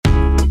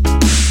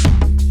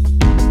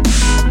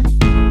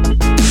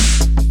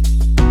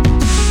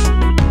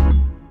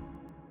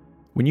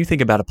When you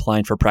think about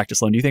applying for a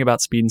practice loan, do you think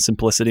about speed and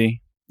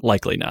simplicity?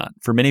 Likely not.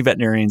 For many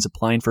veterinarians,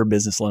 applying for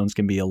business loans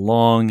can be a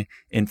long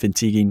and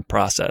fatiguing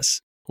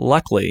process.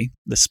 Luckily,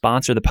 the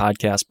sponsor of the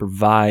podcast,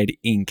 Provide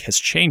Inc., has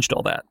changed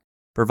all that.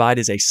 Provide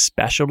is a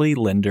specialty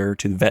lender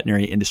to the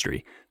veterinary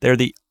industry. They're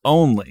the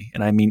only,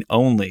 and I mean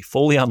only,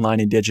 fully online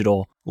and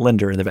digital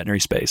lender in the veterinary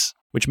space,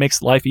 which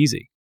makes life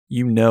easy.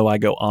 You know I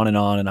go on,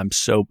 and I'm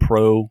so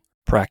pro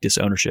practice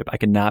ownership. I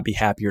could not be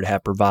happier to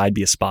have Provide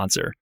be a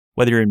sponsor.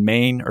 Whether you're in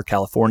Maine or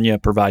California,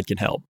 Provide can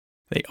help.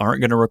 They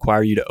aren't going to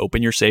require you to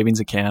open your savings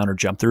account or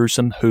jump through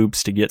some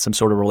hoops to get some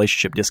sort of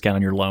relationship discount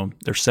on your loan.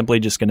 They're simply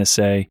just going to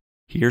say,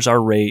 here's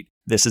our rate,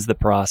 this is the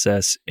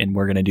process, and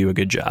we're going to do a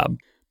good job.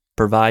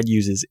 Provide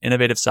uses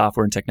innovative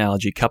software and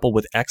technology coupled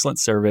with excellent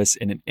service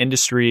and an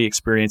industry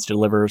experience to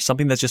deliver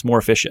something that's just more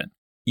efficient.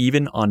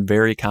 Even on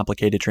very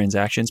complicated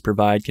transactions,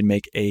 Provide can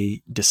make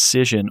a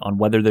decision on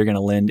whether they're going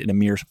to lend in a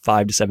mere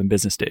 5 to 7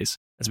 business days.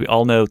 As we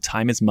all know,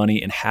 time is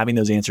money, and having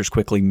those answers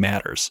quickly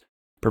matters.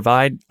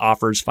 Provide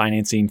offers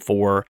financing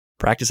for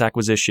practice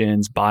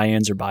acquisitions,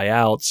 buy-ins or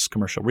buyouts,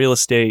 commercial real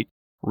estate,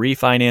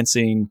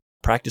 refinancing,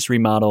 practice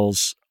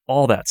remodels,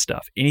 all that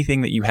stuff.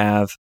 Anything that you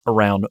have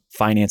around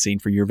financing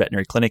for your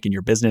veterinary clinic and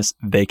your business,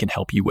 they can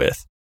help you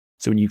with.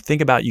 So when you think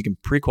about you can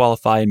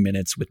pre-qualify in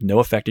minutes with no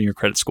effect on your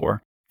credit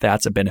score,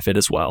 that's a benefit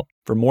as well.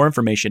 For more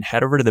information,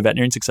 head over to the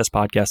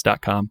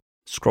veterinariansuccesspodcast.com.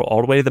 Scroll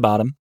all the way to the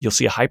bottom. You'll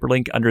see a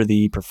hyperlink under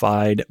the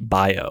Provide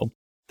bio.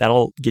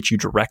 That'll get you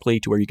directly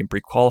to where you can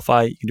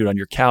pre-qualify. You can do it on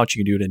your couch.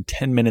 You can do it in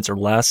 10 minutes or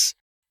less.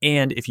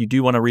 And if you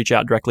do want to reach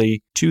out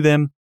directly to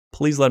them,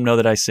 please let them know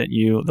that I sent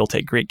you. They'll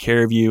take great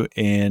care of you,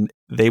 and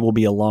they will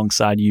be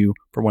alongside you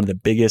for one of the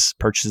biggest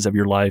purchases of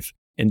your life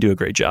and do a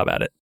great job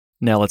at it.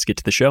 Now let's get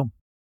to the show.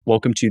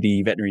 Welcome to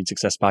the Veterinary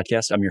Success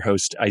Podcast. I'm your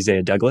host,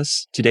 Isaiah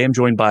Douglas. Today I'm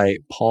joined by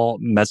Paul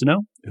Messino,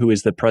 who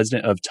is the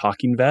president of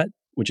Talking Vet,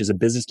 which is a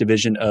business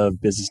division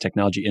of Business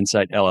Technology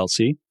Insight,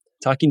 LLC.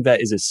 Talking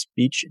Vet is a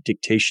speech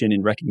dictation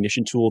and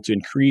recognition tool to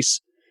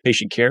increase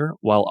patient care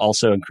while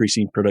also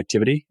increasing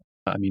productivity.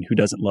 I mean, who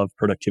doesn't love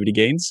productivity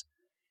gains?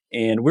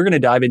 And we're going to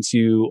dive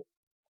into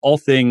all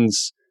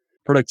things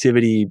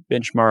productivity,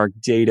 benchmark,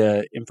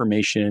 data,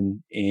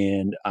 information,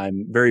 and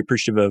I'm very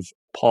appreciative of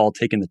Paul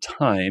taking the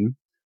time.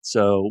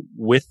 So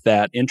with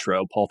that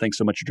intro, Paul, thanks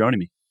so much for joining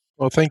me.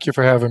 Well, thank you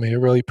for having me. I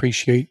really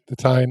appreciate the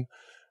time.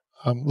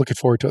 I'm looking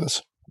forward to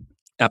this.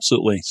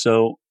 Absolutely.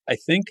 So I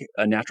think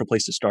a natural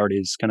place to start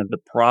is kind of the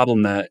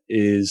problem that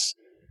is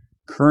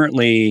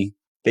currently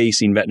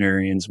facing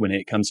veterinarians when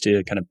it comes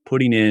to kind of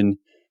putting in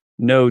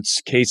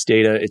notes, case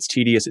data. It's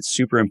tedious. It's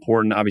super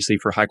important, obviously,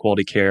 for high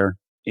quality care.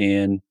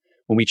 And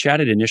when we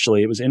chatted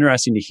initially, it was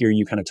interesting to hear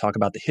you kind of talk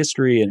about the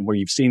history and where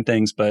you've seen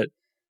things, but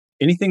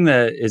anything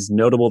that is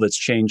notable that's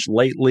changed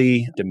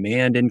lately,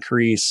 demand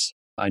increase.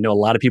 I know a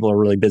lot of people are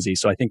really busy,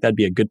 so I think that'd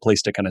be a good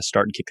place to kind of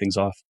start and kick things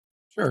off.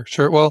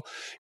 Sure. Well,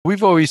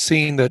 we've always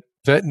seen that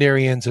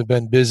veterinarians have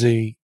been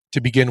busy to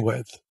begin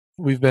with.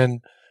 We've been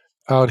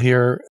out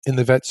here in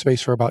the vet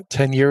space for about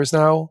 10 years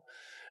now,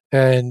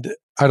 and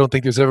I don't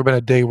think there's ever been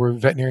a day where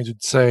veterinarians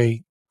would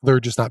say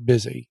they're just not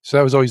busy. So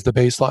that was always the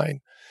baseline.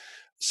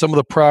 Some of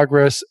the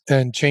progress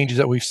and changes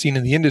that we've seen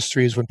in the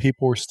industry is when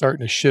people were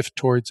starting to shift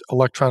towards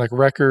electronic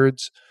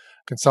records,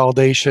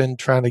 consolidation,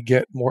 trying to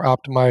get more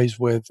optimized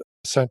with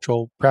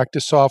central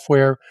practice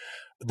software,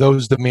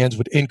 those demands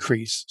would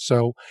increase.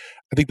 So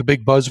I think the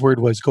big buzzword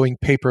was going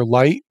paper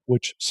light,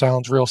 which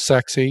sounds real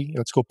sexy.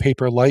 Let's go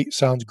paper light,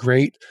 sounds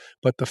great.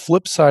 But the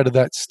flip side of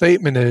that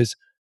statement is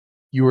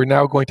you are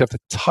now going to have to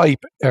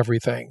type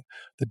everything.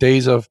 The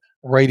days of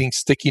writing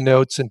sticky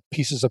notes and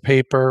pieces of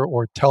paper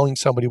or telling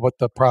somebody what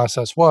the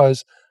process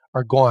was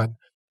are gone.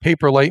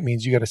 Paper light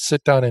means you got to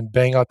sit down and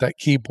bang out that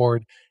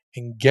keyboard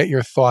and get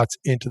your thoughts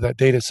into that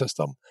data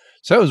system.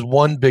 So that was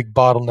one big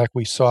bottleneck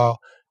we saw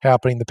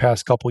happening the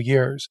past couple of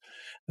years.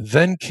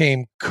 Then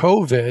came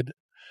COVID,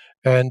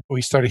 and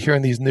we started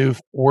hearing these new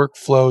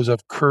workflows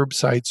of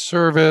curbside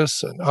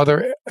service and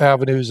other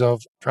avenues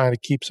of trying to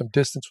keep some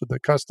distance with the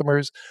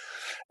customers.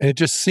 And it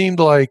just seemed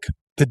like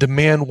the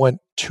demand went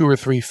 2 or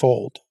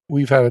 3-fold.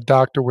 We've had a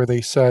doctor where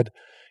they said,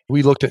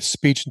 we looked at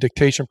speech and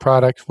dictation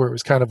products where it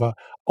was kind of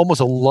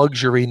almost a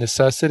luxury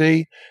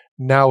necessity.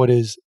 Now it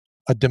is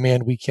a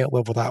demand we can't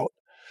live without.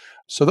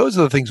 So those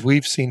are the things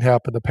we've seen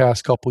happen the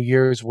past couple of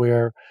years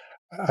where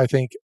I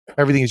think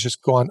everything has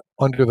just gone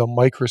under the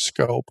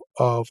microscope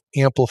of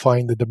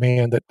amplifying the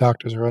demand that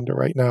doctors are under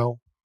right now.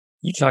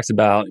 You talked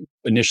about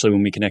initially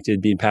when we connected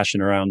being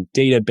passionate around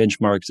data,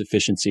 benchmarks,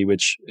 efficiency,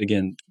 which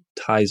again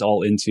ties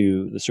all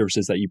into the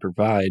services that you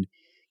provide.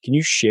 Can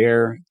you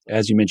share,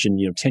 as you mentioned,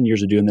 10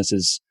 years of doing this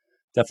is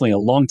definitely a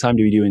long time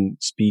to be doing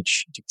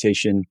speech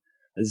dictation.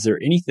 Is there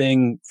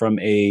anything from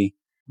a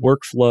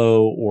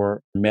workflow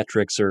or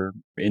metrics or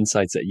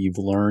insights that you've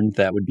learned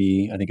that would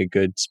be, I think, a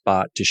good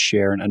spot to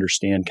share and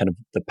understand kind of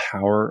the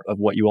power of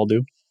what you all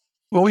do?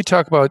 When we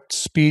talk about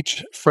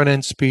speech,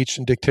 front-end speech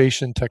and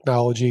dictation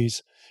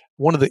technologies,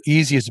 one of the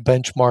easiest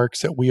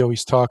benchmarks that we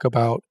always talk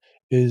about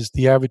is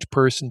the average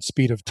person's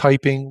speed of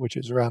typing, which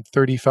is around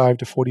 35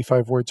 to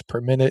 45 words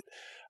per minute.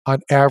 On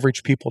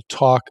average, people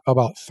talk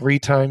about 3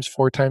 times,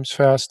 4 times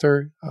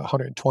faster,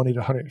 120 to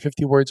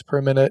 150 words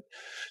per minute.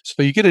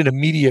 So you get an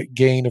immediate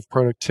gain of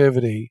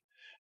productivity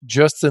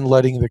just in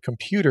letting the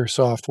computer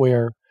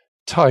software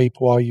type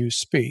while you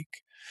speak.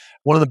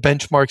 One of the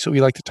benchmarks that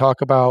we like to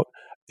talk about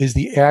is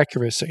the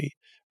accuracy.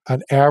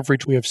 On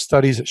average, we have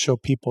studies that show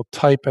people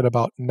type at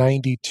about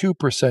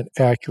 92%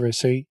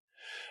 accuracy.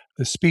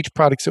 The speech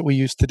products that we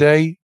use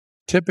today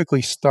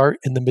typically start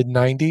in the mid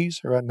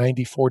 90s, around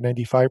 94,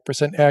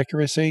 95%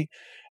 accuracy.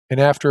 And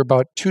after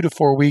about 2 to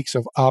 4 weeks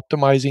of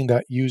optimizing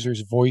that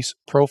user's voice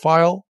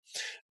profile,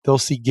 they'll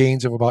see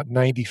gains of about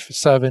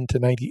 97 to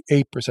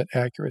 98%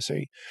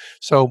 accuracy.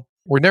 So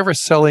we're never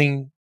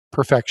selling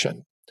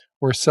perfection,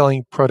 we're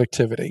selling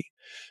productivity.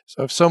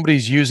 So if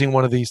somebody's using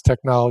one of these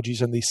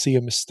technologies and they see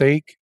a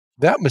mistake,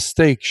 that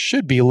mistake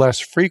should be less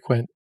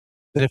frequent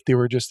than if they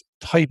were just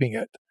typing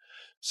it.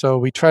 So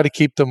we try to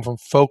keep them from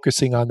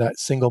focusing on that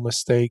single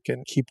mistake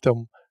and keep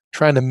them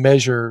trying to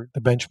measure the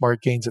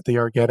benchmark gains that they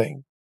are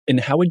getting. And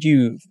how would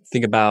you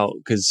think about,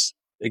 because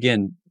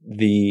again,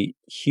 the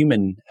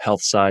human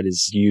health side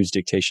is used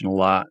dictation a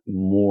lot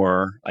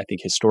more, I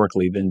think,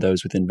 historically than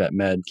those within vet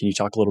med. Can you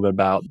talk a little bit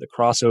about the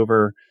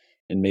crossover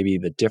and maybe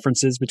the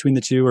differences between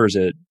the two, or is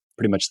it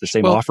pretty much the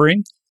same Well,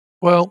 offering?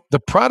 Well, the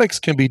products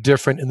can be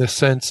different in the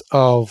sense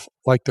of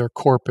like their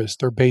corpus,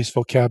 their base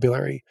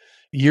vocabulary.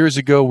 Years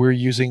ago, we were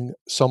using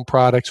some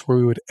products where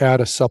we would add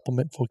a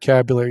supplement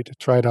vocabulary to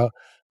try to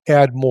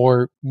add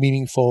more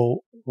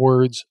meaningful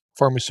words,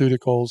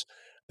 pharmaceuticals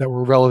that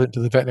were relevant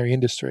to the veterinary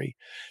industry.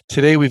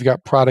 Today, we've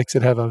got products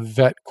that have a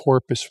vet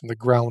corpus from the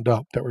ground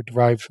up that were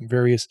derived from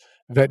various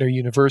veterinary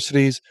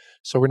universities.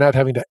 So we're not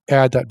having to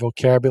add that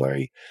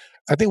vocabulary.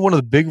 I think one of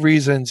the big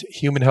reasons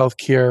human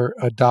healthcare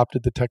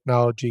adopted the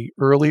technology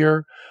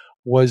earlier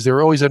was they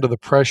were always under the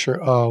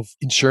pressure of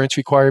insurance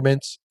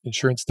requirements,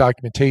 insurance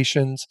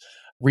documentations,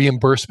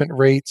 reimbursement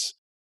rates.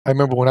 I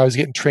remember when I was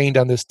getting trained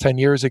on this 10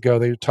 years ago,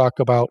 they would talk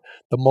about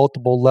the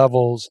multiple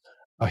levels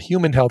a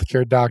human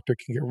healthcare doctor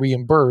can get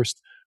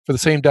reimbursed for the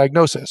same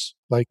diagnosis,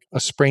 like a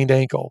sprained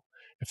ankle.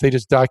 If they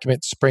just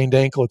document sprained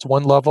ankle, it's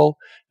one level.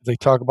 If they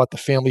talk about the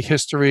family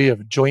history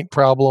of joint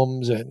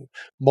problems and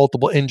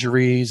multiple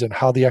injuries and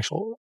how the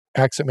actual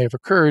accident may have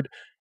occurred,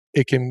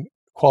 it can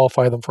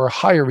qualify them for a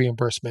higher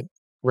reimbursement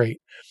rate.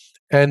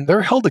 And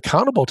they're held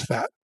accountable to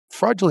that.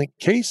 Fraudulent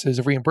cases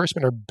of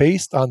reimbursement are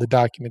based on the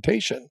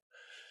documentation.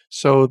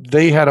 So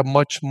they had a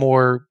much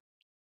more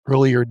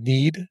earlier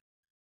need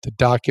to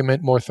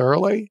document more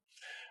thoroughly.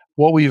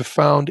 What we've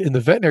found in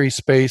the veterinary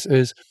space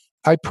is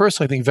I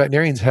personally think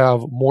veterinarians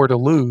have more to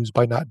lose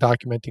by not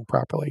documenting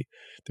properly.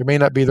 There may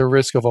not be the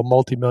risk of a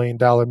multi-million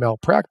dollar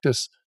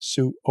malpractice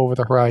suit over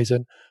the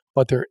horizon,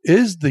 but there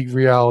is the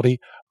reality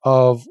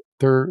of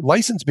their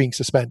license being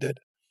suspended.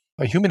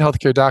 A human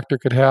healthcare doctor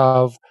could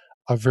have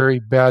a very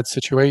bad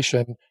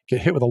situation,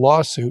 get hit with a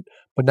lawsuit,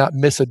 but not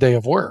miss a day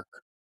of work.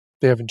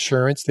 They have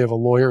insurance, they have a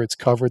lawyer, it's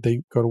covered,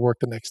 they go to work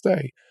the next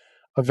day.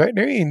 A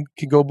veterinarian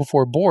can go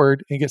before a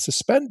board and get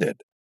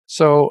suspended.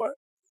 So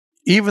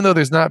even though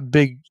there's not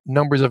big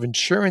numbers of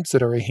insurance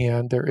that are at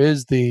hand, there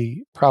is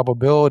the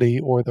probability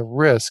or the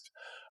risk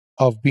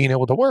of being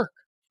able to work.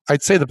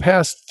 I'd say the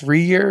past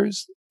 3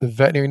 years, the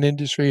veterinary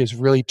industry has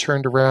really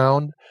turned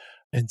around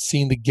and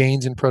seen the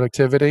gains in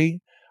productivity.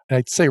 And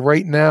I'd say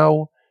right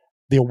now,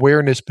 the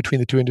awareness between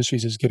the two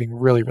industries is getting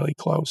really, really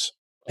close.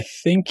 I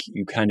think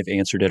you kind of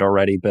answered it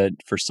already, but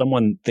for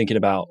someone thinking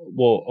about,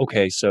 well,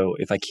 okay, so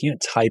if I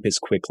can't type as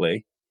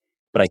quickly,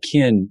 but I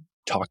can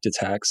talk to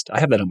text,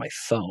 I have that on my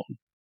phone.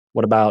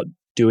 What about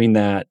doing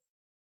that,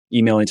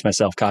 emailing to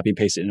myself, copy and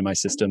paste it into my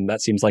system?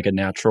 That seems like a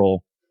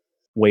natural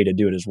way to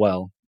do it as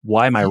well.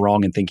 Why am I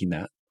wrong in thinking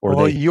that? Or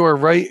Well, they, you are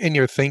right in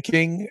your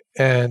thinking,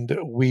 and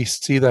we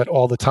see that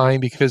all the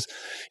time because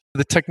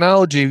the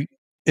technology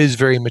is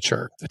very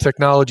mature. The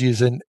technology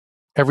is in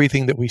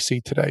everything that we see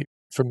today,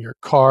 from your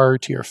car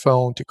to your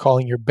phone to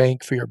calling your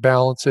bank for your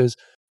balances.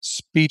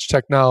 Speech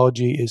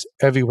technology is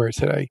everywhere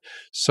today.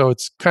 So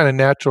it's kind of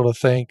natural to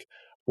think,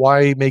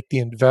 why make the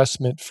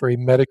investment for a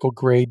medical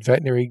grade,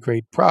 veterinary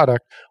grade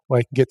product when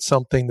I can get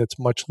something that's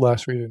much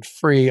less or even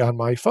free on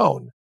my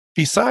phone?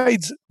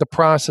 Besides the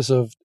process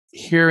of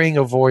hearing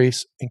a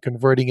voice and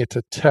converting it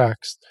to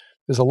text,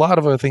 there's a lot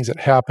of other things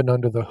that happen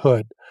under the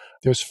hood.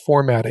 There's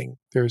formatting,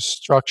 there's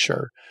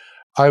structure.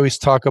 I always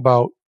talk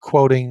about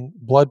quoting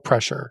blood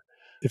pressure.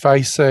 If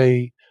I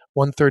say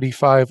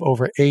 135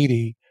 over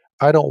 80,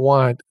 I don't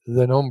want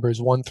the numbers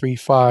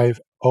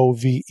 135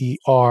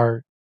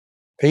 OVER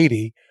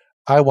 80.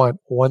 I want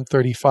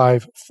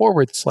 135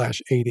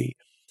 / 80.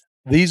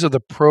 These are the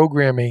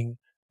programming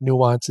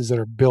nuances that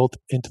are built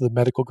into the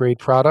medical grade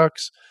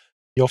products.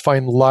 You'll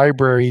find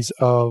libraries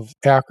of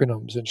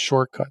acronyms and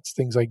shortcuts.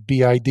 Things like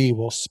BID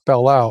will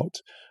spell out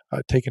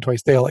taken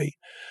twice daily.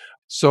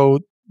 So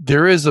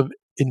there is an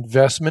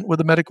investment with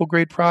the medical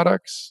grade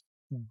products,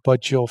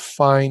 but you'll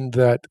find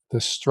that the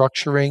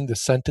structuring, the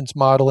sentence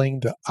modeling,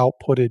 the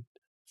outputted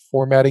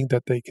formatting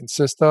that they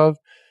consist of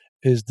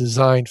is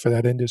designed for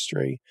that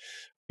industry.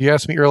 You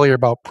asked me earlier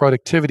about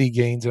productivity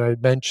gains, and I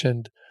had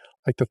mentioned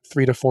like the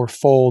 3 to 4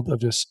 fold of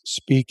just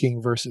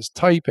speaking versus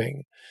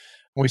typing.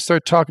 When we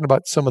start talking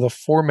about some of the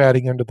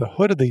formatting under the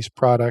hood of these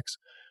products,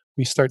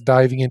 we start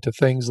diving into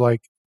things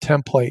like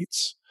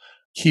templates,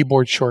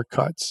 keyboard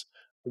shortcuts,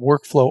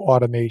 workflow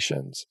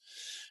automations.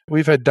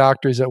 We've had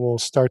doctors that will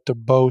start to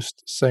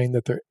boast saying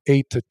that they're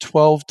 8 to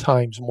 12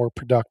 times more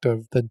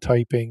productive than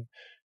typing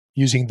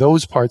using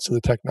those parts of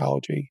the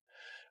technology.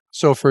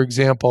 So, for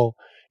example,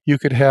 you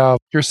could have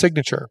your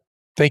signature.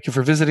 Thank you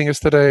for visiting us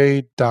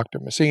today, Dr.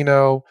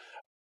 Messino.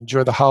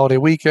 Enjoy the holiday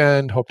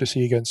weekend. Hope to see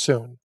you again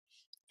soon.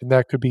 And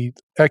that could be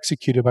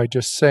executed by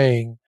just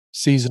saying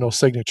seasonal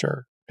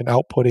signature and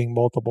outputting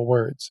multiple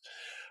words.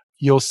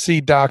 You'll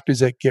see doctors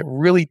that get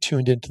really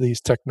tuned into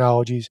these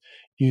technologies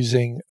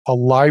using a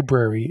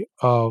library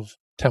of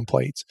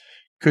templates.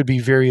 Could be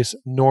various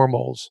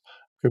normals,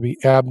 could be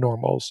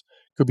abnormals,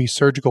 could be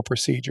surgical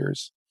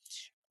procedures.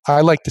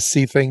 I like to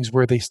see things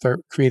where they start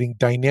creating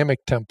dynamic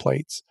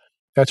templates.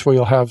 That's where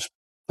you'll have,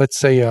 let's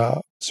say,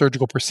 a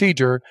surgical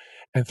procedure,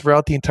 and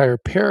throughout the entire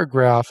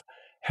paragraph,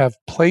 have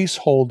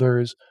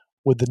placeholders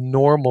with the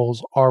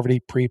normals already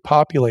pre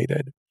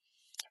populated.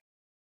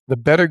 The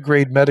better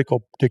grade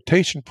medical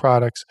dictation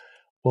products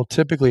will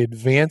typically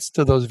advance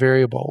to those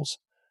variables,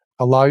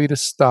 allow you to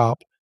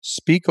stop,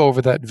 speak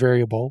over that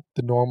variable,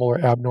 the normal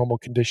or abnormal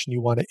condition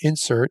you want to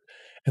insert,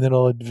 and then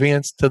it'll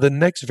advance to the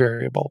next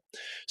variable.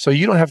 So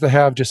you don't have to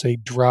have just a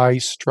dry,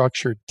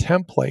 structured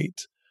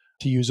template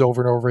to use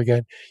over and over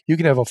again. You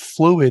can have a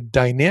fluid,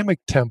 dynamic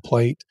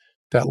template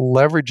that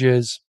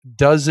leverages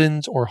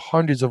dozens or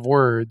hundreds of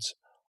words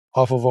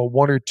off of a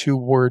 1 or 2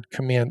 word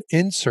command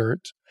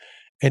insert,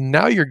 and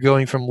now you're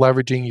going from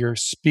leveraging your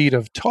speed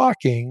of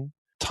talking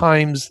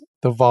times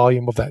the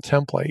volume of that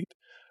template.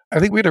 I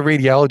think we had a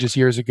radiologist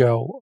years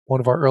ago, one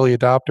of our early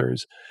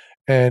adopters,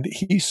 and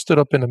he stood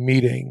up in a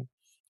meeting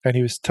and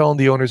he was telling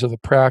the owners of the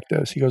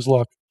practice, he goes,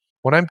 look,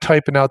 when I'm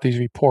typing out these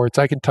reports,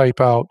 I can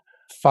type out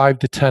 5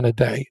 to 10 a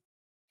day.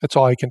 That's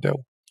all I can do.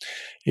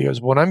 He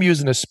goes, when I'm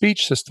using a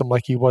speech system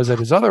like he was at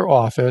his other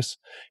office,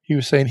 he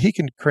was saying he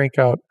can crank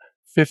out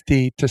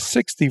 50 to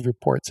 60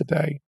 reports a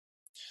day.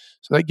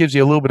 So that gives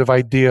you a little bit of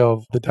idea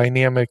of the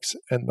dynamics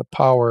and the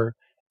power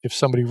if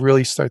somebody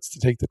really starts to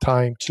take the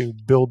time to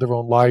build their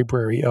own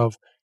library of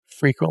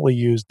frequently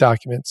used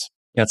documents.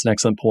 That's an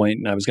excellent point.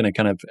 And I was going to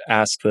kind of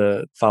ask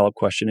the follow-up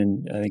question,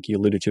 and I think you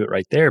alluded to it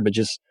right there, but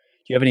just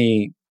do you have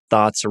any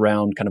thoughts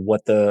around kind of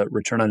what the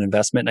return on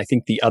investment? I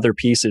think the other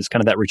piece is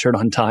kind of that return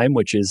on time,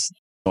 which is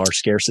our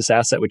scarcest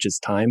asset, which is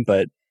time,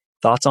 but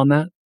thoughts on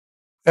that?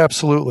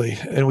 Absolutely.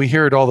 And we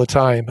hear it all the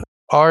time.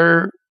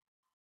 Our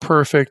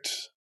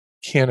perfect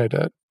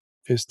candidate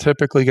is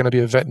typically going to be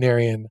a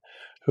veterinarian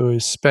who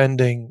is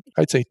spending,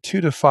 I'd say, 2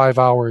 to 5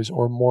 hours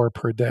or more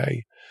per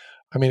day.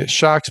 I mean, it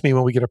shocks me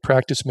when we get a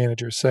practice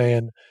manager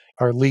saying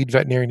our lead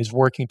veterinarian is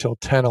working till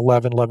 10,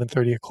 11,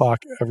 11:30 o'clock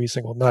every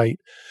single night.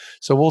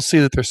 So we'll see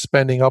that they're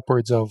spending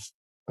upwards of,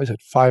 I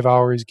said, 5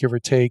 hours, give or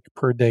take,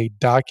 per day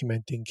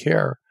documenting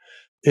care.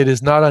 It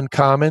is not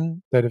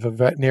uncommon that if a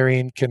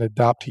veterinarian can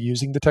adopt to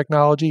using the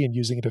technology and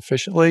using it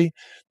efficiently,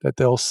 that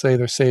they'll say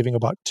they're saving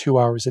about 2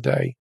 hours a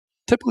day.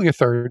 Typically a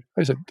third.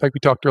 Like I said, like we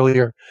talked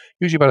earlier,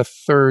 usually about a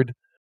third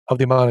of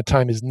the amount of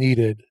time is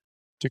needed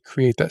to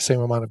create that same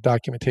amount of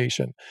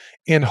documentation.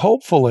 And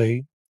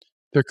hopefully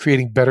they're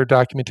creating better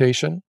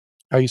documentation.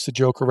 I used to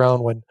joke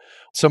around when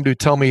somebody would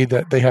tell me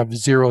that they have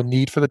zero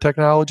need for the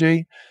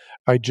technology.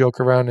 I joke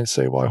around and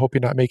say, well, I hope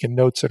you're not making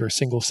notes that are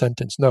single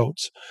sentence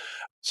notes.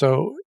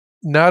 So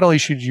not only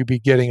should you be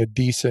getting a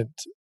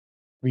decent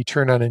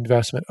return on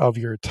investment of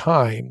your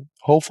time,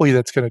 hopefully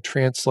that's going to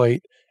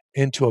translate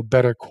into a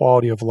better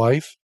quality of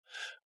life,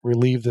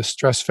 relieve the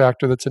stress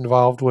factor that's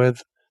involved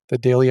with the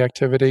daily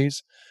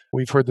activities.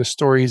 We've heard the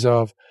stories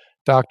of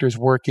doctors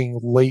working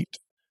late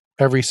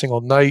every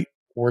single night,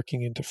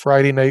 working into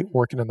Friday night,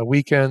 working on the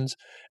weekends,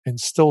 and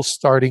still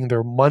starting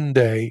their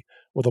Monday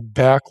with a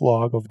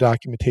backlog of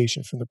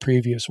documentation from the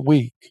previous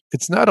week.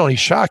 It's not only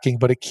shocking,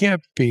 but it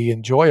can't be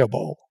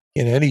enjoyable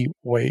in any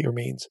way or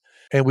means.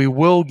 And we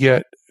will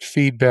get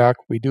feedback.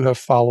 We do have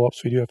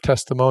follow-ups. We do have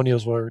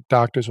testimonials where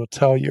doctors will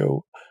tell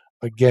you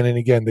again and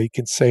again they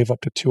can save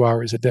up to 2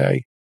 hours a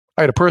day.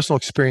 I had a personal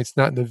experience,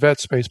 not in the vet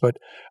space, but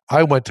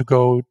I went to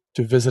go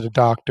to visit a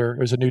doctor. It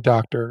was a new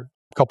doctor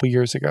a couple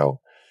years ago.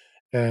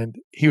 And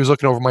he was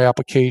looking over my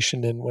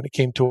application, and when it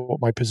came to what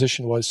my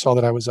position was, saw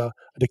that I was a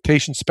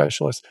dictation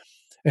specialist.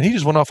 And he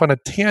just went off on a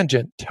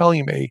tangent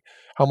telling me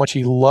how much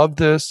he loved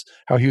this,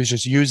 how he was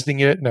just using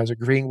it, and I was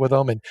agreeing with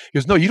him. And he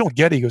goes, no, you don't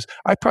get it. He goes,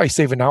 I probably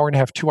save an hour and a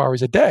half, 2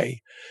 hours a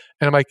day.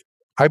 And I'm like,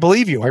 I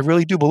believe you. I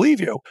really do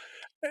believe you.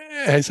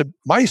 And I said,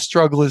 my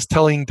struggle is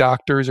telling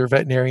doctors or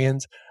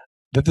veterinarians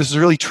that this is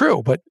really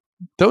true. But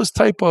those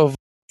type of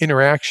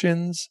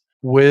interactions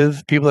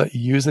with people that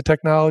use the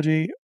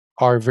technology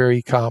are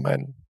very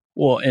common.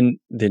 Well, and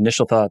the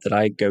initial thought that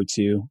I go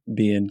to,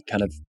 being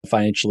kind of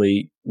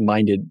financially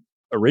minded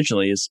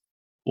originally, is,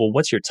 well,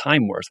 what's your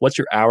time worth? What's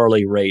your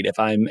hourly rate? If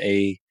I'm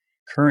a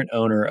current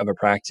owner of a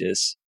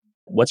practice,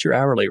 what's your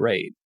hourly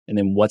rate? And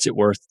then what's it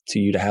worth to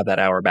you to have that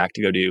hour back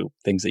to go do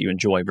things that you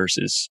enjoy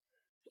versus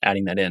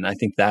adding that in. I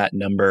think that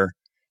number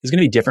is going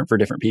to be different for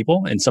different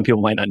people. And some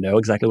people might not know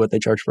exactly what they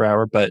charge per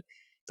hour, but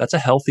that's a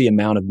healthy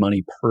amount of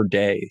money per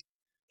day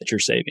that you're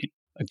saving,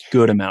 a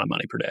good amount of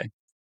money per day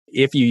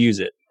if you use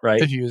it,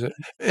 right? If you use it.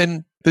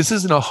 And this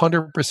isn't a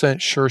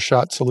 100% sure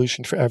shot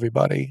solution for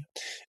everybody,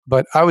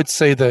 but I would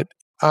say that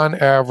on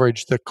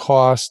average, the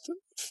cost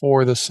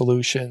for the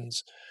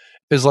solutions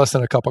is less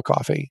than a cup of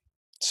coffee.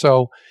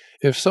 So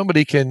if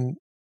somebody can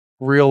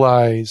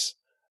realize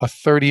a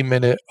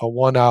 30-minute, a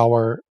 1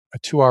 hour, a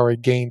 2 hour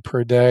gain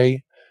per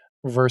day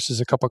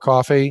versus a cup of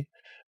coffee,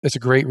 it's a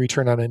great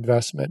return on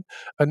investment.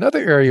 Another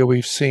area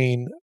we've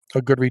seen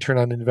a good return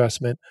on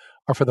investment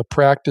are for the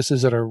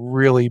practices that are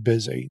really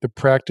busy, the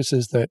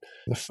practices that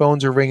the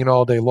phones are ringing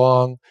all day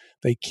long.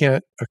 They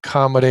can't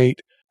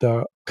accommodate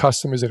the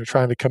customers that are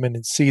trying to come in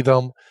and see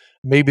them.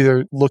 Maybe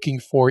they're looking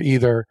for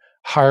either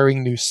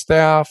hiring new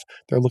staff,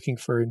 they're looking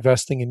for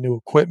investing in new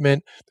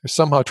equipment, they're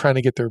somehow trying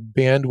to get their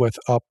bandwidth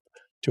up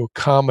to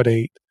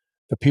accommodate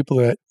the people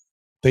that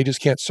they just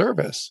can't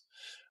service.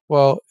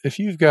 Well, if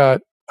you've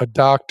got a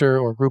doctor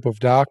or a group of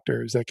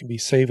doctors that can be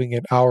saving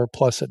an hour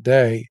plus a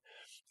day,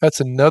 that's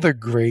another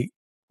great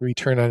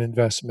return on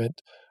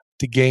investment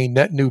to gain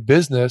net new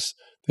business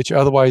that you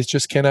otherwise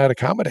just cannot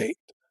accommodate.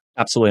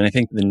 Absolutely. And I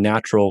think the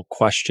natural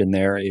question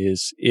there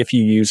is if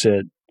you use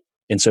it,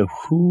 and so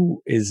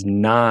who is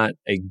not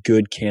a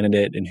good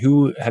candidate and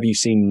who have you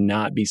seen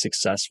not be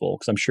successful?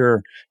 Because I'm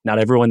sure not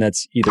everyone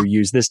that's either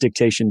used this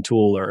dictation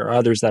tool or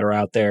others that are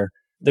out there,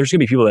 there's going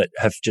to be people that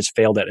have just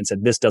failed at it and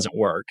said, this doesn't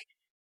work.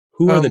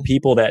 Who are the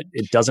people that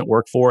it doesn't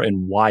work for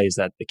and why is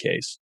that the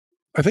case?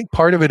 I think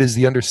part of it is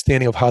the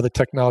understanding of how the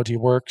technology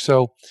works.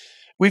 So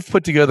we've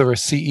put together a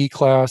CE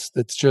class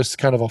that's just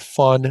kind of a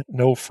fun,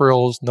 no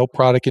frills, no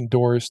product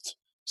endorsed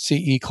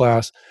CE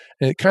class.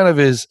 And it kind of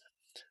is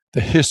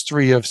the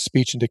history of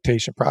speech and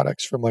dictation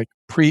products from like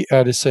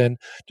pre-Edison,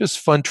 just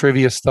fun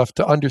trivia stuff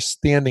to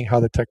understanding how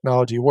the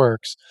technology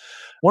works.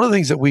 One of the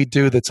things that we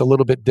do that's a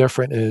little bit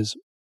different is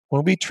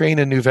when we train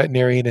a new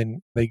veterinarian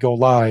and they go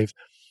live,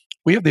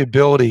 we have the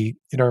ability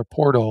in our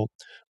portal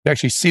to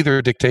actually see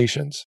their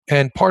dictations.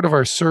 And part of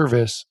our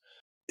service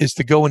is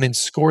to go in and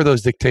score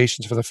those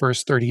dictations for the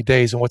first 30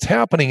 days. And what's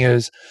happening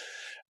is,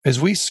 as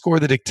we score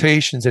the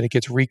dictations and it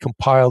gets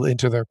recompiled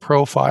into their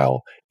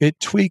profile, it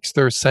tweaks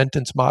their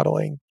sentence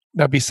modeling.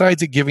 Now,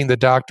 besides it giving the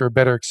doctor a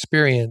better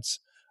experience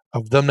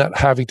of them not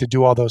having to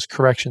do all those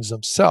corrections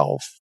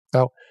themselves,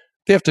 now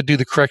they have to do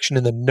the correction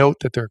in the note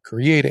that they're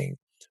creating,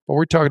 but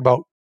we're talking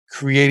about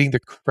creating the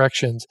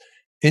corrections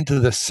into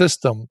the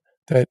system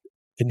that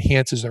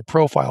enhances their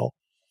profile.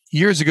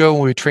 Years ago,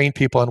 when we trained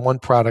people on one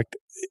product,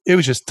 it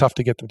was just tough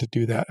to get them to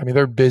do that. I mean,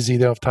 they're busy.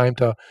 They don't have time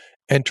to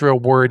enter a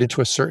word into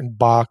a certain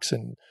box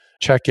and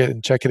check it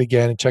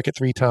again and check it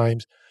 3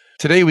 times.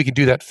 Today, we can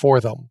do that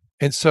for them.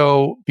 And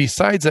so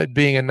besides that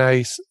being a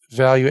nice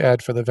value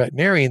add for the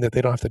veterinarian that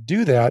they don't have to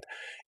do that,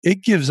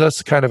 it gives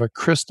us kind of a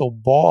crystal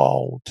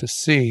ball to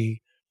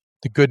see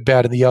the good,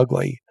 bad, and the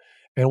ugly.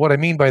 And what I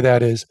mean by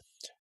that is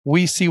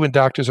we see when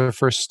doctors are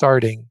first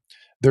starting,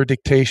 their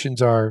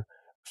dictations are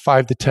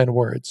 5 to 10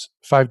 words,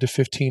 5 to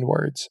 15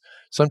 words.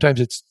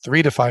 Sometimes it's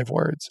 3 to 5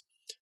 words.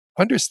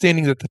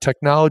 Understanding that the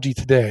technology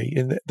today,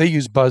 and they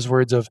use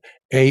buzzwords of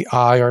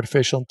AI,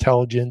 artificial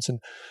intelligence,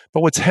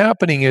 but what's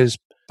happening is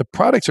the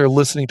products are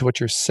listening to what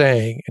you're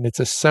saying and it's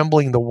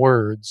assembling the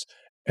words.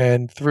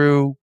 And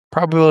through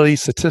probability,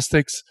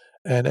 statistics,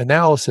 and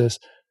analysis,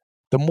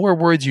 the more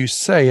words you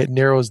say, it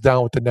narrows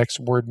down what the next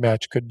word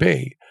match could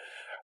be.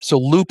 So,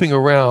 looping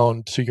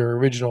around to your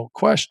original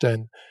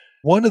question,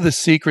 one of the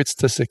secrets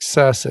to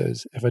success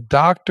is if a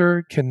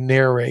doctor can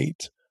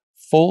narrate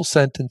full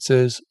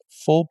sentences,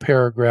 full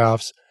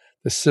paragraphs,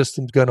 the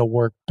system's going to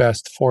work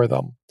best for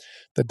them.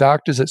 The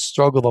doctors that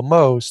struggle the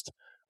most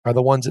are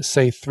the ones that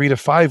say 3 to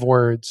 5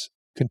 words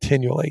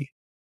continually.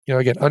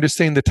 Again,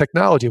 understanding the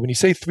technology. When you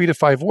say 3 to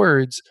 5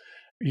 words,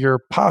 your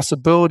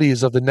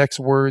possibilities of the next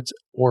words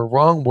or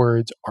wrong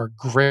words are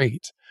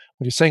great.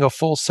 When you're saying a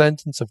full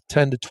sentence of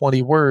 10 to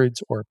 20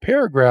 words or a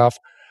paragraph,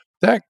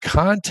 that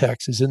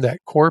context is in that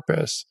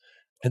corpus.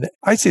 And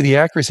I'd say the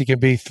accuracy can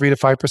be 3 to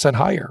 5%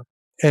 higher.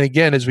 And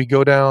again, as we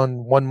go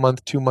down 1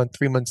 month, 2 months,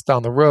 3 months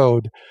down the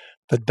road,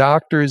 the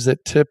doctors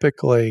that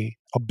typically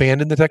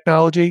abandon the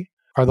technology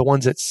are the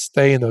ones that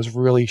stay in those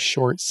really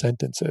short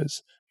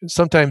sentences.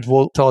 Sometimes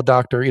we'll tell a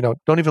doctor,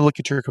 don't even look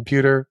at your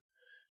computer,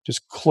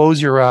 just close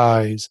your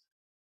eyes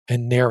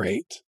and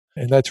narrate.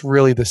 And that's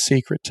really the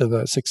secret to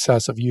the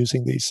success of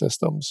using these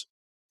systems.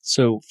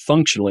 So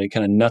functionally,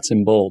 kind of nuts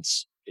and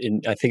bolts,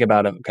 I think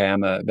about, okay,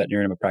 I'm a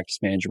veterinarian, I'm a practice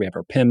manager, we have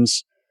our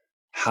PIMS.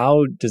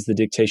 How does the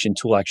dictation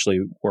tool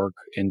actually work?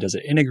 And does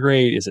it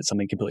integrate? Is it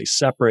something completely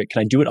separate?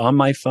 Can I do it on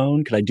my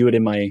phone? Can I do it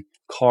in my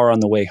car on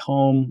the way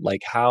home?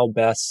 Like, how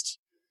best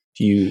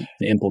do you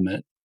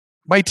implement?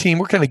 My team,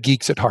 we're kind of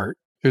geeks at heart.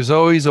 There's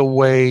always a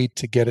way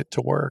to get it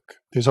to work.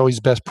 There's always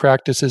best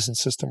practices and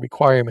system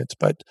requirements,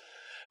 but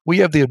we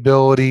have the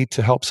ability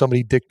to help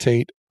somebody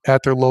dictate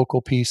at their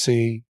local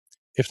PC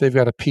if they've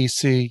got a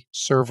PC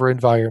server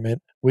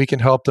environment. We can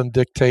help them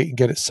dictate and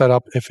get it set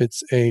up if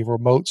it's a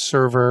remote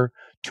server,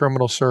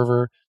 terminal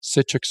server,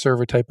 Citrix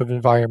server type of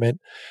environment.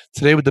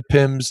 Today with the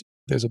PIMs,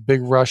 there's a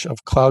big rush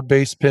of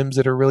cloud-based PIMs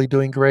that are really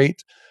doing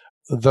great.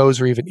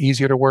 Those are even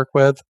easier to work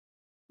with.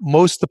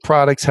 Most of the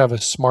products have a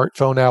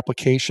smartphone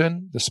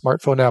application. The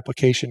smartphone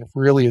application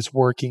really is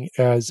working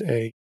as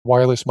a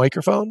wireless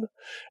microphone,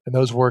 and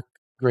those work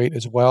great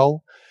as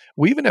well.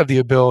 We even have the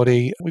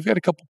ability, we've got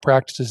a couple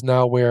practices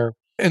now where,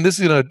 and this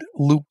is going to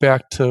loop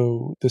back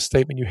to the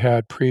statement you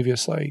had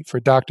previously,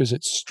 for doctors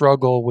that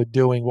struggle with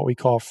doing what we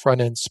call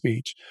front end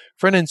speech.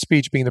 Front end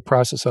speech being the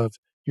process of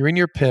you're in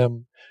your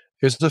PIM,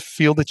 there's the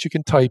field that you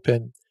can type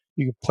in,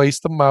 you can place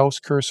the mouse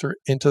cursor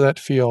into that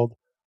field,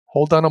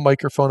 hold down a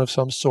microphone of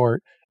some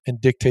sort, and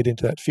dictate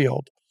into that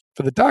field.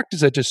 For the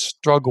doctors that just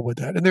struggle with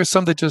that, and there's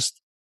some that just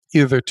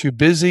either they're too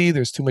busy,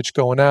 there's too much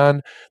going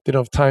on, they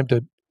don't have time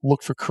to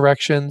look for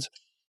corrections.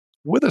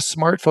 With a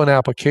smartphone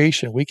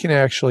application, we can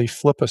actually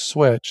flip a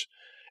switch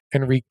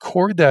and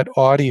record that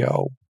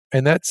audio,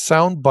 and that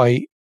sound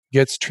bite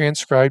gets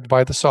transcribed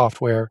by the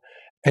software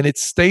and it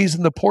stays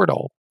in the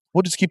portal.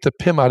 We'll just keep the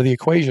PIM out of the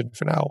equation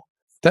for now.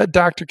 That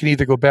doctor can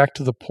either go back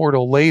to the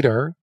portal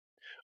later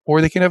or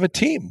they can have a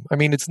team. I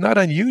mean, it's not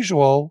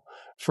unusual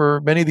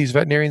for many of these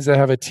veterinarians to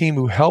have a team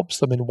who helps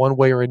them in one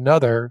way or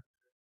another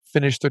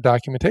finish their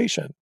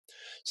documentation.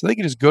 So they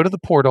can just go to the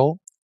portal,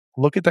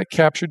 look at that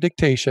captured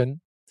dictation.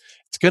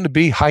 It's going to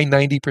be high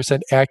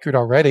 90% accurate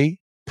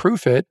already,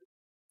 proof it,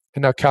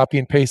 and now copy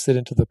and paste it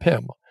into the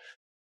PIM.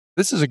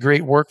 This is a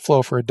great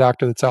workflow for a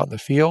doctor that's out in the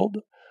field,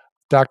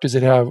 doctors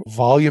that have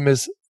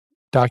voluminous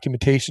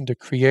documentation to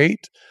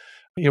create.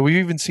 We've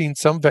even seen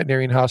some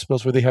veterinarian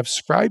hospitals where they have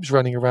scribes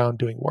running around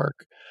doing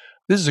work.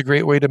 This is a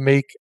great way to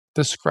make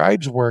the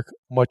scribes work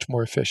much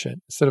more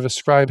efficient. Instead of a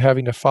scribe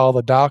having to follow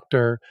the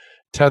doctor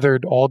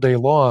tethered all day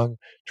long,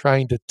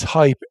 trying to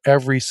type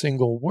every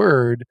single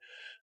word,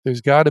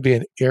 there's got to be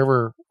an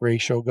error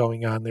ratio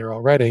going on there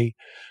already.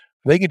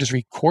 They can just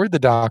record the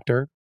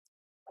doctor,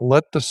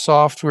 let the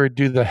software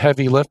do the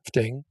heavy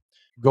lifting,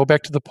 go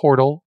back to the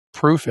portal,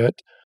 proof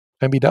it,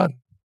 and be done.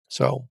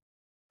 So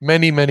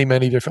many, many,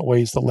 many different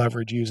ways to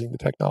leverage using the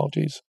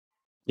technologies.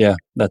 Yeah,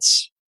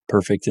 that's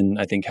perfect. And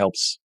I think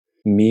helps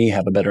me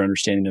have a better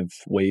understanding of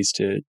ways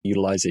to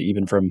utilize it,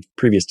 even from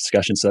previous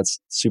discussions. So that's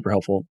super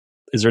helpful.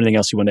 Is there anything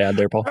else you want to add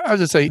there, Paul? I was going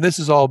to say, this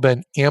has all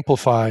been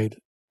amplified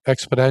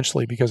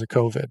exponentially because of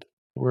COVID.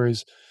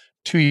 Whereas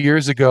 2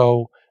 years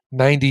ago,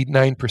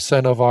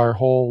 99% of our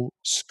whole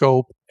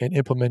scope and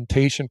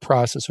implementation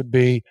process would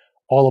be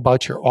all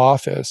about your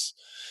office.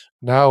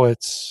 Now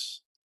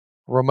it's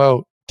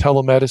remote,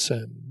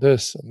 telemedicine,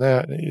 this and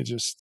that. And you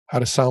just how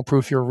to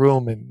soundproof your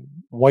room and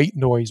white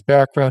noise,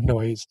 background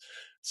noise.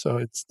 So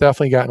it's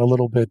definitely gotten a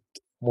little bit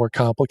more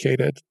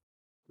complicated.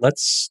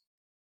 Let's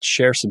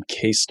share some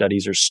case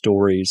studies or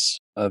stories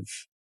of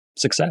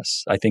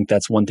success. I think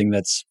that's one thing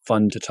that's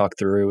fun to talk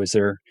through. Is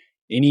there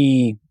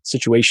any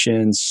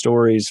situations,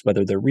 stories,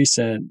 whether they're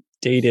recent,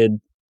 dated?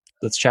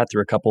 Let's chat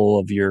through a couple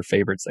of your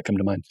favorites that come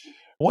to mind.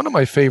 One of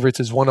my favorites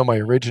is one of my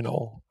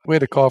original. We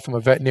had a call from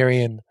a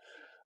veterinarian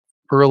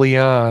early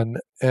on,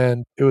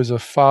 and it was a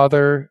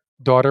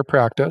father-daughter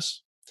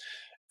practice,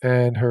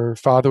 and her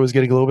father was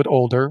getting a little bit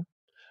older,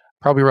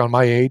 probably around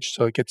my age,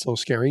 so it gets a little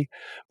scary.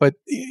 But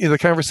the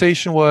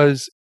conversation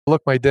was,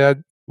 look, my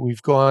dad,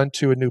 we've gone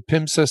to a new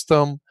PIM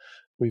system.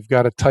 We've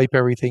got to type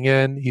everything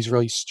in. He's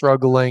really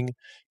struggling.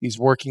 He's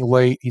working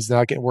late. He's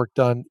not getting work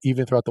done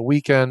even throughout the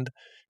weekend.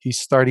 He's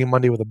starting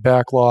Monday with a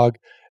backlog,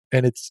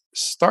 and it's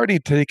starting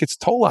to take its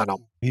toll on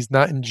him. He's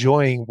not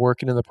enjoying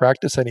working in the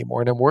practice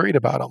anymore, and I'm worried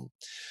about him.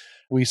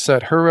 We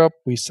set her up.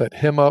 We set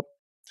him up.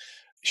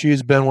 She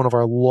has been one of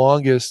our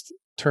longest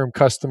term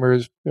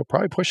customers,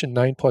 probably pushing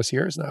 9+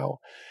 years now.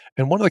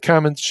 And one of the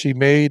comments she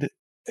made,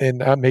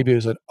 and maybe it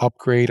was an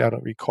upgrade, I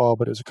don't recall,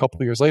 but it was a couple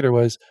of years later,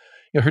 was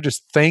her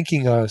just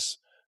thanking us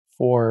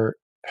for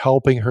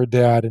helping her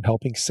dad and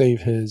helping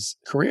save his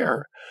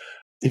career.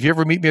 If you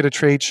ever meet me at a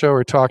trade show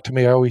or talk to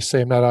me, I always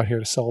say I'm not out here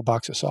to sell a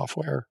box of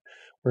software.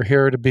 We're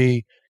here to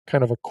be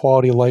kind of a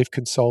quality of life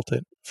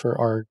consultant for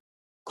our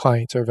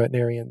clients, our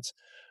veterinarians.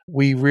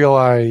 We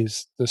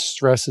realize the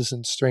stresses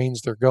and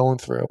strains they're going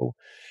through,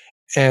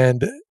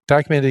 and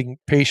documenting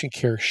patient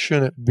care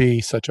shouldn't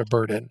be such a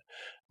burden,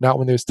 not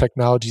when there's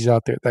technologies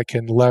out there that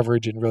can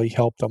leverage and really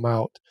help them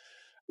out.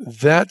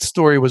 That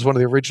story was one of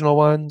the original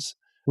ones.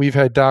 We've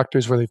had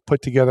doctors where they've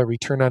put together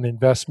return on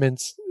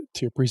investments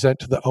to present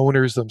to the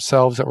owners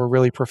themselves that were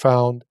really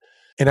profound.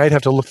 And I'd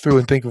have to look through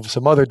and think of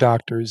some other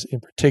doctors in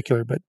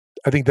particular, but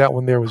I think that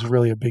one there was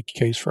really a big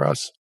case for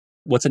us.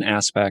 What's an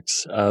aspect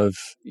of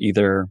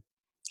either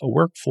a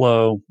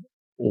workflow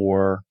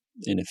or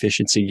an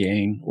efficiency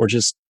gain or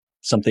just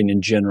something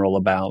in general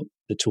about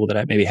the tool that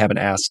I maybe haven't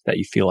asked that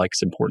you feel like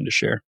is important to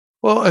share?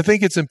 Well, I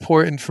think it's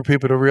important for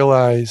people to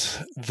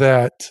realize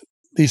that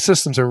these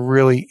systems are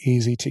really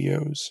easy to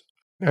use.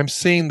 I'm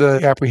seeing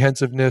the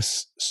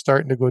apprehensiveness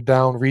starting to go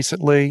down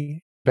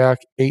recently. Back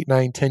 8,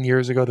 9, 10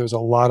 years ago, there was a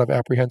lot of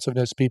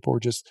apprehensiveness. People were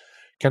just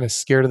kind of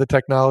scared of the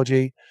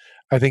technology.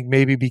 I think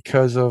maybe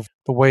because of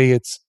the way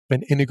it's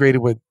been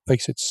integrated with, like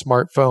I said,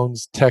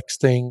 smartphones,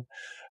 texting,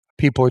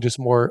 people are just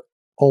more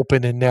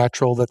open and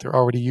natural that they're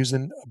already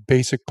using a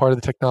basic part of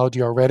the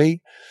technology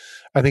already.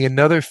 I think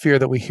another fear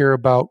that we hear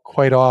about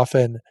quite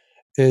often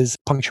is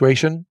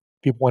punctuation.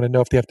 People want to know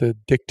if they have to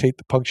dictate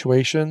the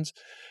punctuations.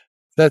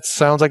 That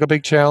sounds like a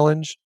big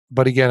challenge.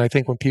 But again, I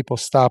think when people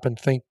stop and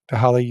think to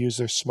how they use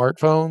their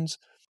smartphones,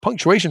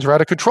 punctuations are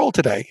out of control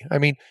today. I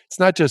mean, it's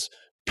not just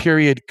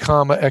period,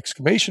 comma,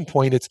 exclamation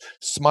point. It's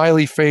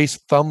smiley face,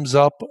 thumbs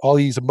up, all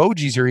these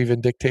emojis you're even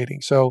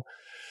dictating. So,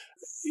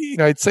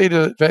 I'd say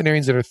to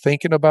veterinarians that are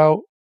thinking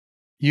about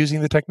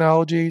using the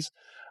technologies,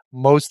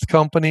 most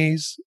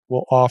companies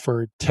will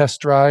offer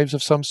test drives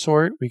of some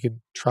sort. We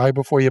can try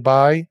before you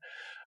buy.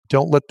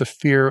 Don't let the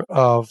fear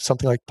of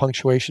something like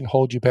punctuation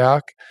hold you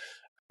back.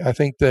 I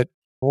think that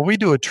when we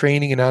do a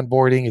training and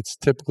onboarding, it's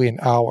typically an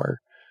hour.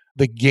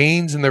 The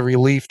gains and the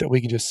relief that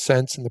we can just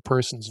sense in the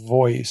person's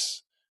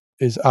voice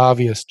is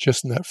obvious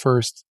just in that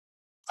first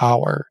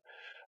hour.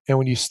 And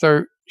when you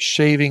start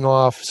shaving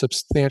off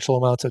substantial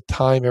amounts of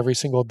time every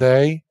single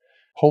day,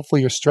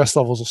 hopefully your stress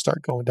levels will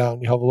start going down.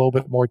 You have a little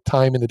bit more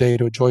time in the day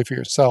to enjoy for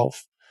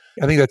yourself.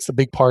 I think that's the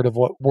big part of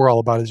what we're all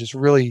about, is just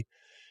really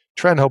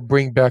trying to help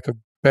bring back a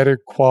better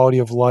quality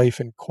of life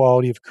and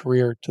quality of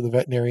career to the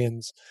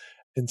veterinarians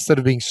instead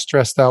of being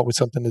stressed out with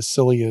something as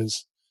silly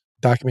as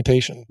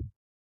documentation.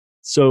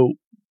 So,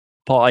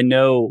 Paul, I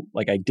know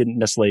I didn't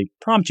necessarily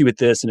prompt you with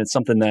this, and it's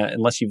something that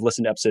unless you've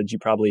listened to episodes, you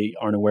probably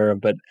aren't aware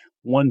of. But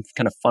one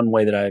kind of fun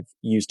way that I've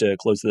used to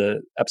close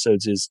the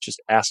episodes is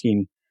just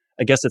asking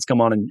a guest that's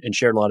come on and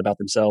shared a lot about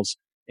themselves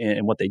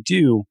and what they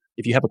do.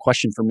 If you have a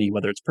question for me,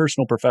 whether it's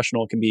personal,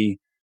 professional, it can be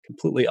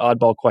completely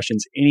oddball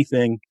questions,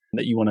 anything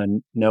that you want to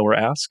know or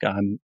ask,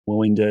 I'm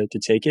willing to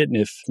take it. And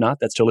if not,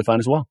 that's totally fine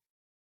as well.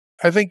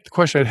 I think the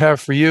question I'd have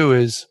for you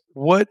is,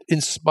 what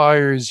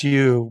inspires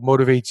you,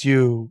 motivates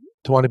you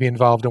to want to be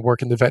involved and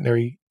work in the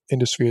veterinary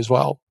industry as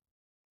well?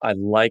 I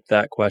like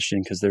that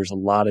question because there's a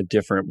lot of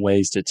different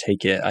ways to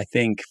take it. I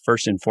think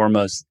first and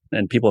foremost,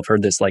 and people have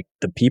heard this, like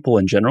the people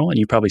in general, and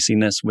you've probably seen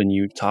this when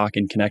you talk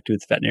and connect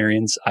with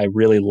veterinarians. I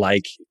really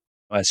like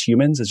as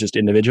humans, as just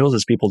individuals,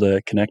 as people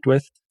to connect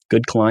with,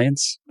 good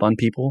clients, fun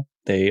people.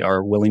 They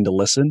are willing to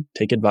listen,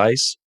 take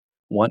advice,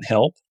 want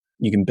help.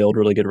 You can build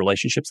really good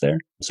relationships there.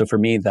 So for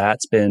me,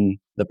 that's been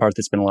the part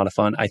that's been a lot of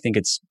fun. I think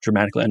it's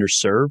dramatically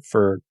underserved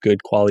for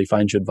good quality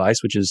financial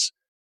advice, which is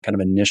kind of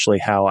initially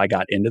how I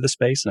got into the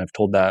space. And I've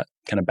told that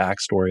kind of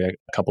backstory a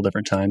couple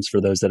different times for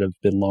those that have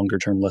been longer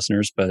term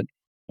listeners, but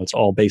it's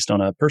all based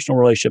on a personal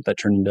relationship that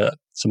turned into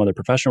some other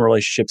professional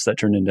relationships that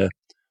turned into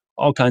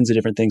all kinds of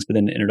different things, but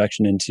then an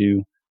introduction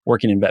into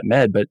working in vet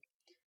med. But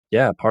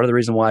yeah, part of the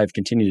reason why I've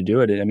continued to do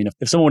it, I mean,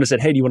 if someone would have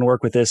said, hey, do you want to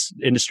work with this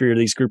industry or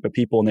these group of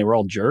people, and they were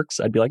all jerks,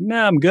 I'd be like,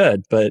 nah, I'm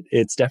good. But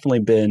it's definitely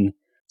been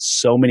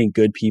so many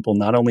good people,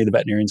 not only the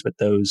veterinarians, but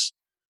those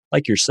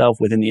like yourself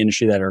within the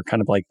industry that are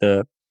kind of like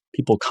the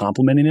people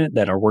complementing it,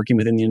 that are working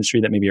within the industry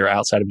that maybe are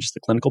outside of just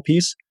the clinical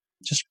piece,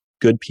 just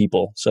good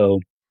people. So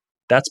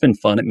that's been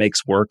fun. It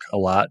makes work a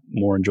lot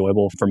more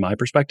enjoyable from my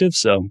perspective.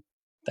 So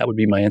that would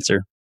be my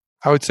answer.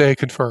 I would say I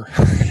confer.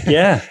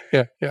 Yeah.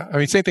 Yeah. I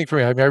mean, same thing for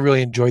me. I mean, I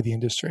really enjoy the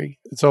industry.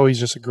 It's always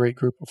just a great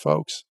group of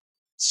folks.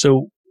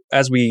 So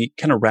as we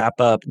kind of wrap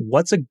up,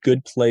 what's a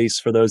good place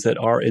for those that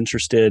are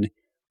interested?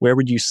 Where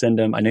would you send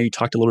them? I know you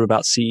talked a little bit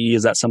about CE.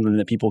 Is that something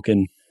that people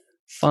can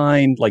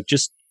find?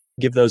 Just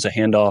give those a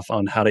handoff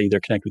on how to either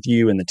connect with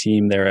you and the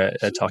team there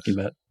at Talking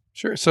Vet.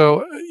 Sure.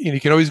 So you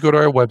can always go to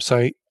our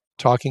website,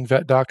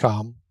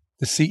 talkingvet.com.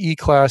 The CE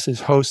class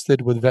is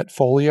hosted with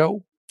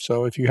Vetfolio.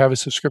 So if you have a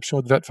subscription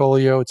with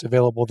Vetfolio, it's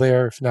available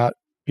there. If not,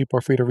 people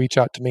are free to reach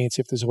out to me and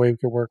see if there's a way we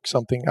could work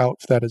something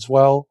out for that as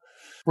well.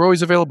 We're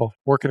always available,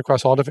 working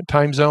across all different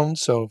time zones.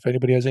 So if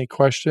anybody has any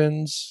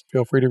questions,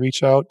 feel free to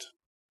reach out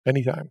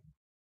anytime.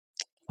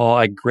 Well,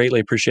 I greatly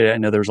appreciate it. I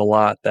know there's a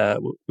lot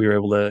that we were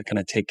able to kind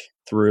of take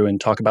through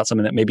and talk about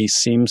something that maybe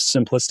seems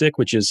simplistic,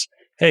 which is,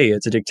 hey,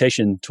 it's a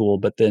dictation tool,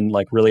 but then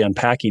really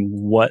unpacking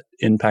what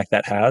impact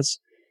that has.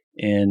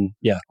 And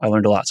yeah, I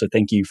learned a lot. So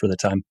thank you for the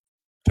time.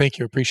 Thank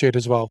you. Appreciate it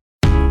as well.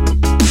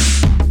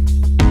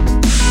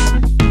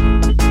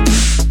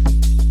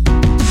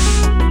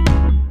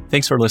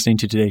 Thanks for listening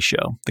to today's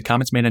show. The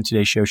comments made on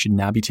today's show should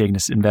not be taken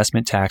as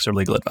investment, tax, or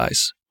legal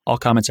advice. All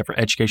comments are for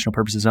educational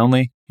purposes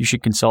only. You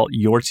should consult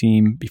your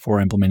team before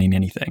implementing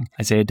anything.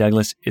 Isaiah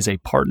Douglas is a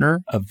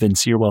partner of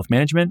Vincere Wealth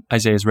Management.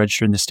 Isaiah is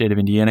registered in the state of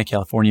Indiana,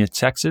 California,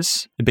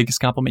 Texas. The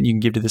biggest compliment you can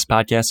give to this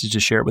podcast is to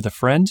share it with a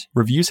friend.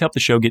 Reviews help the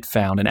show get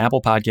found, and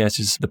Apple Podcasts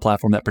is the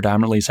platform that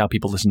predominantly is how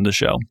people listen to the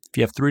show. If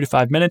you have 3 to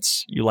 5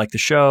 minutes, you like the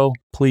show,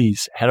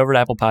 please head over to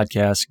Apple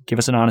Podcasts, give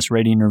us an honest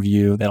rating and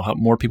review. That'll help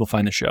more people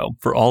find the show.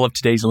 For all of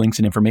today's links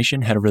and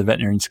information, head over to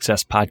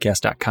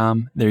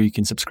veterinariansuccesspodcast.com. There you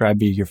can subscribe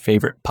via your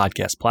favorite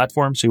podcast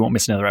platform so you won't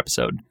miss another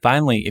episode.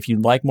 Finally, if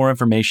you'd like more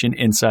information,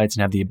 insights,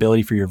 and have the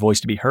ability for your voice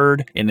to be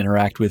heard and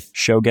interact with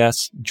show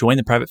guests, join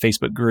the private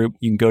Facebook group.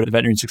 You can go to the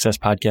Veterinarian Success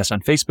Podcast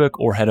on Facebook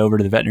or head over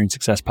to the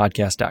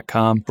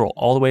veterinariansuccesspodcast.com. Scroll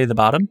all the way to the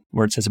bottom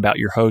where it says about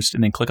your host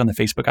and then click on the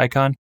Facebook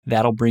icon.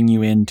 That'll bring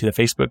you into the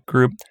Facebook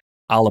group.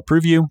 I'll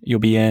approve you, you'll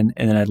be in,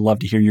 and then I'd love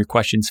to hear your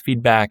questions,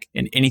 feedback,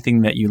 and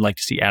anything that you'd like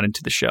to see added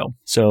to the show.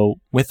 So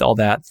with all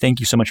that, thank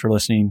you so much for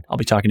listening. I'll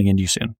be talking again to you soon.